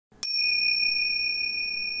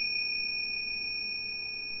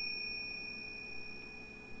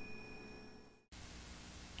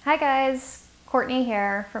Hi guys, Courtney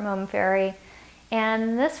here from Om Fairy,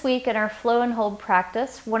 and this week in our flow and hold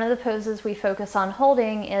practice, one of the poses we focus on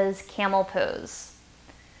holding is camel pose.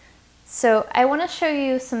 So I want to show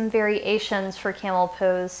you some variations for camel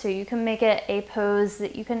pose so you can make it a pose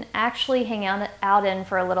that you can actually hang out in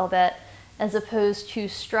for a little bit, as opposed to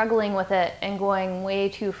struggling with it and going way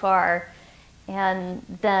too far and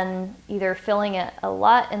then either feeling it a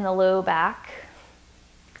lot in the low back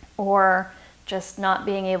or just not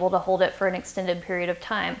being able to hold it for an extended period of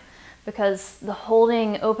time, because the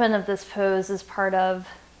holding open of this pose is part of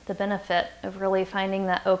the benefit of really finding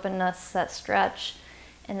that openness, that stretch,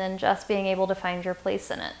 and then just being able to find your place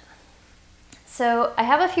in it. So I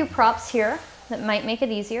have a few props here that might make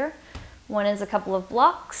it easier. One is a couple of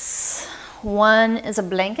blocks. One is a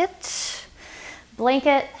blanket.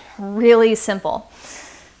 Blanket, really simple.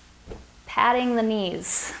 Patting the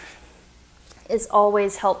knees is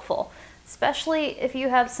always helpful. Especially if you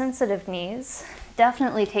have sensitive knees,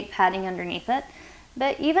 definitely take padding underneath it.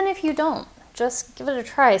 But even if you don't, just give it a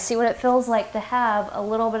try. See what it feels like to have a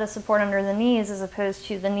little bit of support under the knees as opposed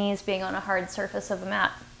to the knees being on a hard surface of a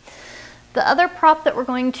mat. The other prop that we're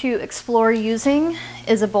going to explore using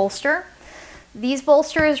is a bolster. These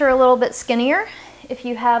bolsters are a little bit skinnier. If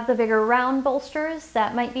you have the bigger round bolsters,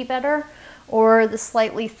 that might be better, or the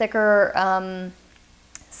slightly thicker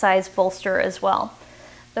size bolster as well.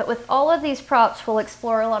 But with all of these props, we'll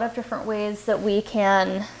explore a lot of different ways that we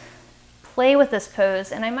can play with this pose,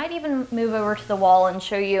 and I might even move over to the wall and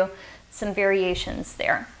show you some variations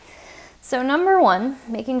there. So number one,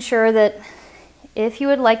 making sure that if you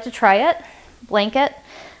would like to try it, blanket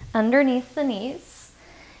underneath the knees.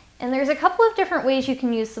 And there's a couple of different ways you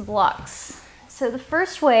can use the blocks. So the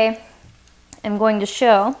first way I'm going to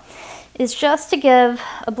show is just to give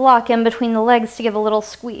a block in between the legs to give a little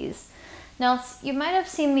squeeze. Now, you might have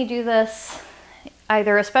seen me do this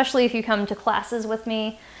either, especially if you come to classes with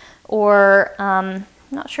me, or I'm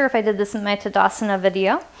not sure if I did this in my Tadasana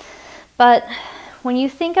video, but when you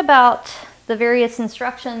think about the various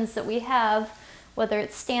instructions that we have, whether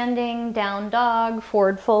it's standing, down dog,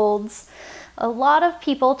 forward folds, a lot of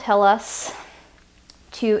people tell us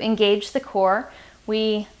to engage the core.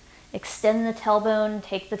 We extend the tailbone,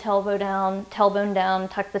 take the tailbone down,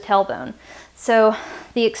 tuck the tailbone. So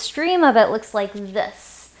the extreme of it looks like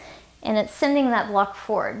this, and it's sending that block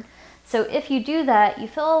forward. So if you do that, you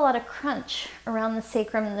feel a lot of crunch around the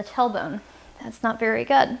sacrum and the tailbone. That's not very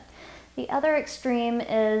good. The other extreme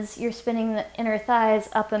is you're spinning the inner thighs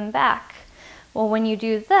up and back. Well, when you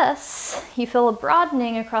do this, you feel a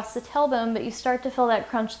broadening across the tailbone, but you start to feel that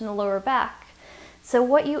crunch in the lower back. So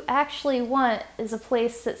what you actually want is a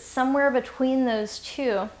place that's somewhere between those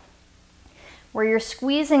two, where you're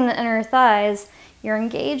squeezing the inner thighs, you're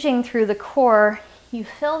engaging through the core, you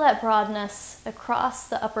feel that broadness across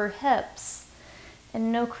the upper hips,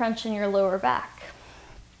 and no crunch in your lower back.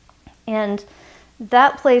 And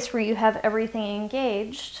that place where you have everything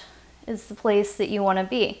engaged is the place that you want to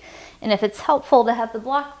be. And if it's helpful to have the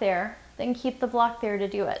block there, then keep the block there to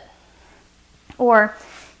do it. Or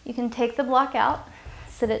you can take the block out,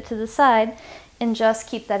 sit it to the side, and just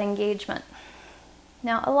keep that engagement.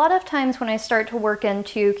 Now, a lot of times when I start to work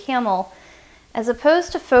into camel, as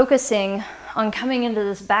opposed to focusing on coming into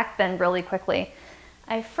this back bend really quickly,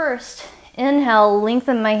 I first inhale,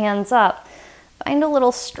 lengthen my hands up, find a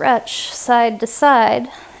little stretch side to side,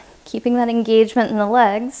 keeping that engagement in the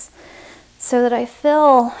legs, so that I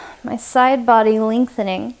feel my side body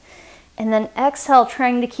lengthening, and then exhale,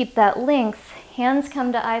 trying to keep that length. Hands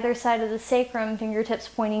come to either side of the sacrum, fingertips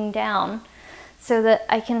pointing down, so that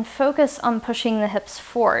I can focus on pushing the hips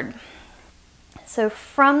forward. So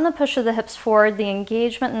from the push of the hips forward, the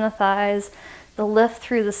engagement in the thighs, the lift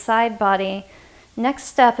through the side body, next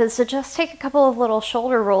step is to just take a couple of little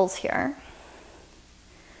shoulder rolls here,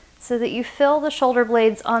 so that you feel the shoulder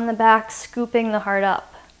blades on the back scooping the heart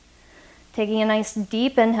up. Taking a nice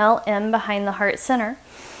deep inhale in behind the heart center.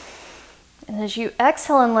 And as you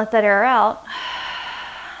exhale and let that air out,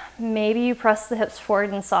 maybe you press the hips forward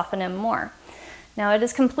and soften in more. Now it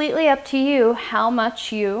is completely up to you how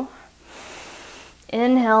much you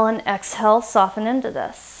inhale and exhale, soften into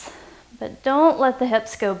this. But don't let the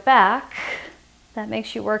hips go back. That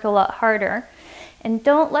makes you work a lot harder. And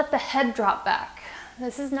don't let the head drop back.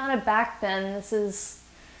 This is not a back bend, this is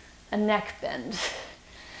a neck bend.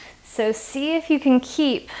 So see if you can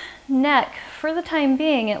keep neck, for the time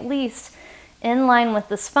being at least, in line with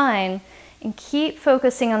the spine, and keep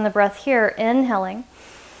focusing on the breath here, inhaling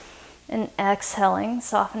and exhaling,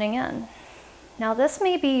 softening in. Now this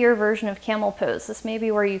may be your version of camel pose. This may be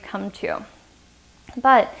where you come to.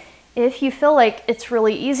 But If you feel like it's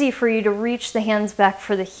really easy for you to reach the hands back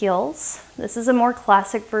for the heels, this is a more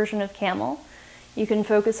classic version of camel. You can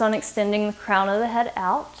focus on extending the crown of the head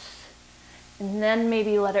out, and then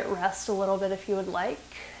maybe let it rest a little bit if you would like.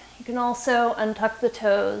 You can also untuck the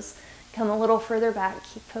toes, come a little further back,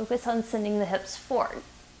 keep focus on sending the hips forward.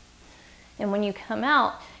 And when you come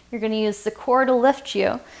out, you're going to use the core to lift you.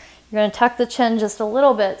 You're going to tuck the chin just a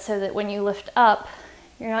little bit so that when you lift up,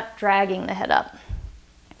 you're not dragging the head up.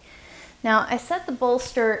 Now, I said the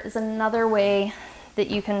bolster is another way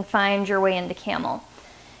that you can find your way into camel.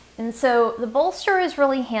 And so the bolster is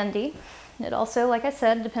really handy. It also, like I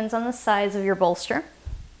said, depends on the size of your bolster.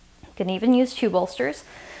 You can even use 2 bolsters.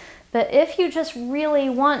 But if you just really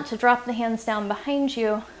want to drop the hands down behind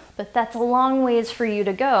you, but that's a long ways for you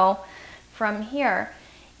to go from here,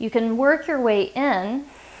 you can work your way in.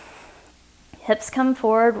 Hips come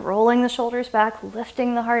forward, rolling the shoulders back,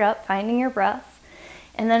 lifting the heart up, finding your breath.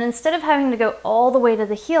 And then instead of having to go all the way to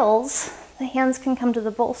the heels, the hands can come to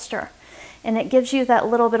the bolster. And it gives you that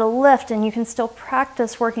little bit of lift, and you can still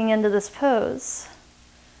practice working into this pose.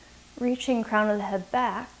 Reaching crown of the head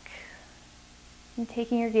back and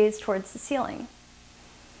taking your gaze towards the ceiling.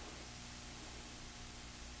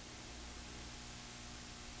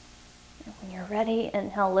 And when you're ready,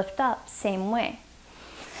 inhale, lift up, same way.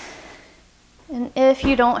 And if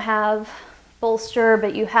you don't have bolster,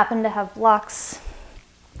 but you happen to have blocks,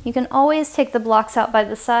 you can always take the blocks out by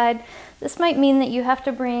the side. This might mean that you have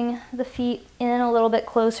to bring the feet in a little bit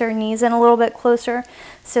closer, knees in a little bit closer,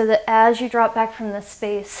 so that as you drop back from this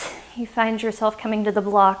space, you find yourself coming to the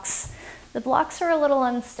blocks. The blocks are a little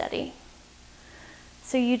unsteady.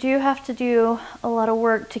 So you do have to do a lot of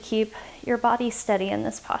work to keep your body steady in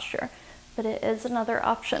this posture, but it is another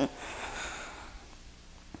option.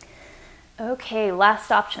 Okay,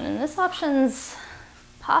 last option, and this option's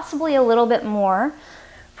possibly a little bit more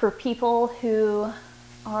for people who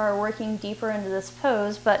are working deeper into this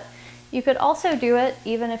pose, but you could also do it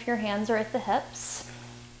even if your hands are at the hips.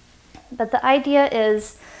 But the idea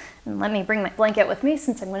is, and let me bring my blanket with me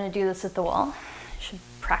since I'm going to do this at the wall. I should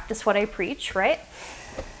practice what I preach, right?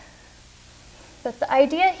 But the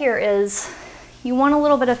idea here is you want a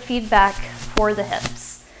little bit of feedback for the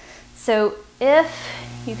hips. So if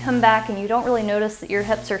you come back and you don't really notice that your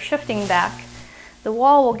hips are shifting back, the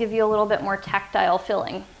wall will give you a little bit more tactile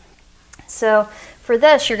feeling. So for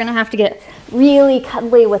this, you're going to have to get really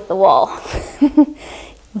cuddly with the wall. You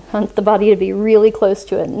want the body to be really close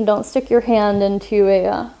to it, and don't stick your hand into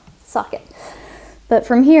a socket. But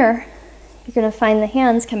from here, you're going to find the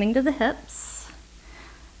hands coming to the hips,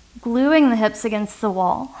 gluing the hips against the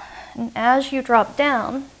wall. And as you drop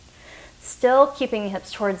down, still keeping the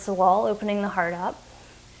hips towards the wall, opening the heart up.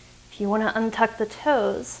 If you want to untuck the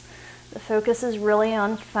toes, the focus is really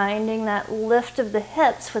on finding that lift of the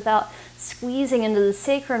hips without squeezing into the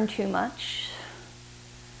sacrum too much,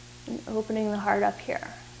 and opening the heart up here.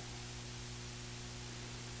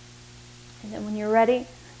 And then when you're ready,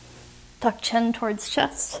 tuck chin towards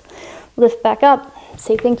chest, lift back up,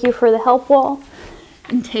 say thank you for the help wall,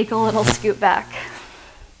 and take a little scoot back.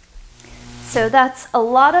 So that's a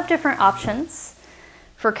lot of different options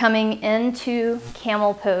for coming into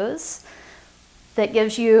camel pose. That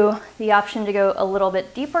gives you the option to go a little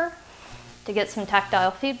bit deeper, to get some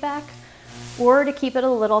tactile feedback, or to keep it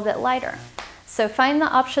a little bit lighter. So find the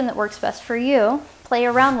option that works best for you, play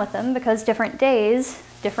around with them, because different days,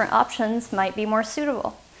 different options might be more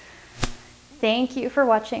suitable. Thank you for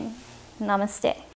watching. Namaste.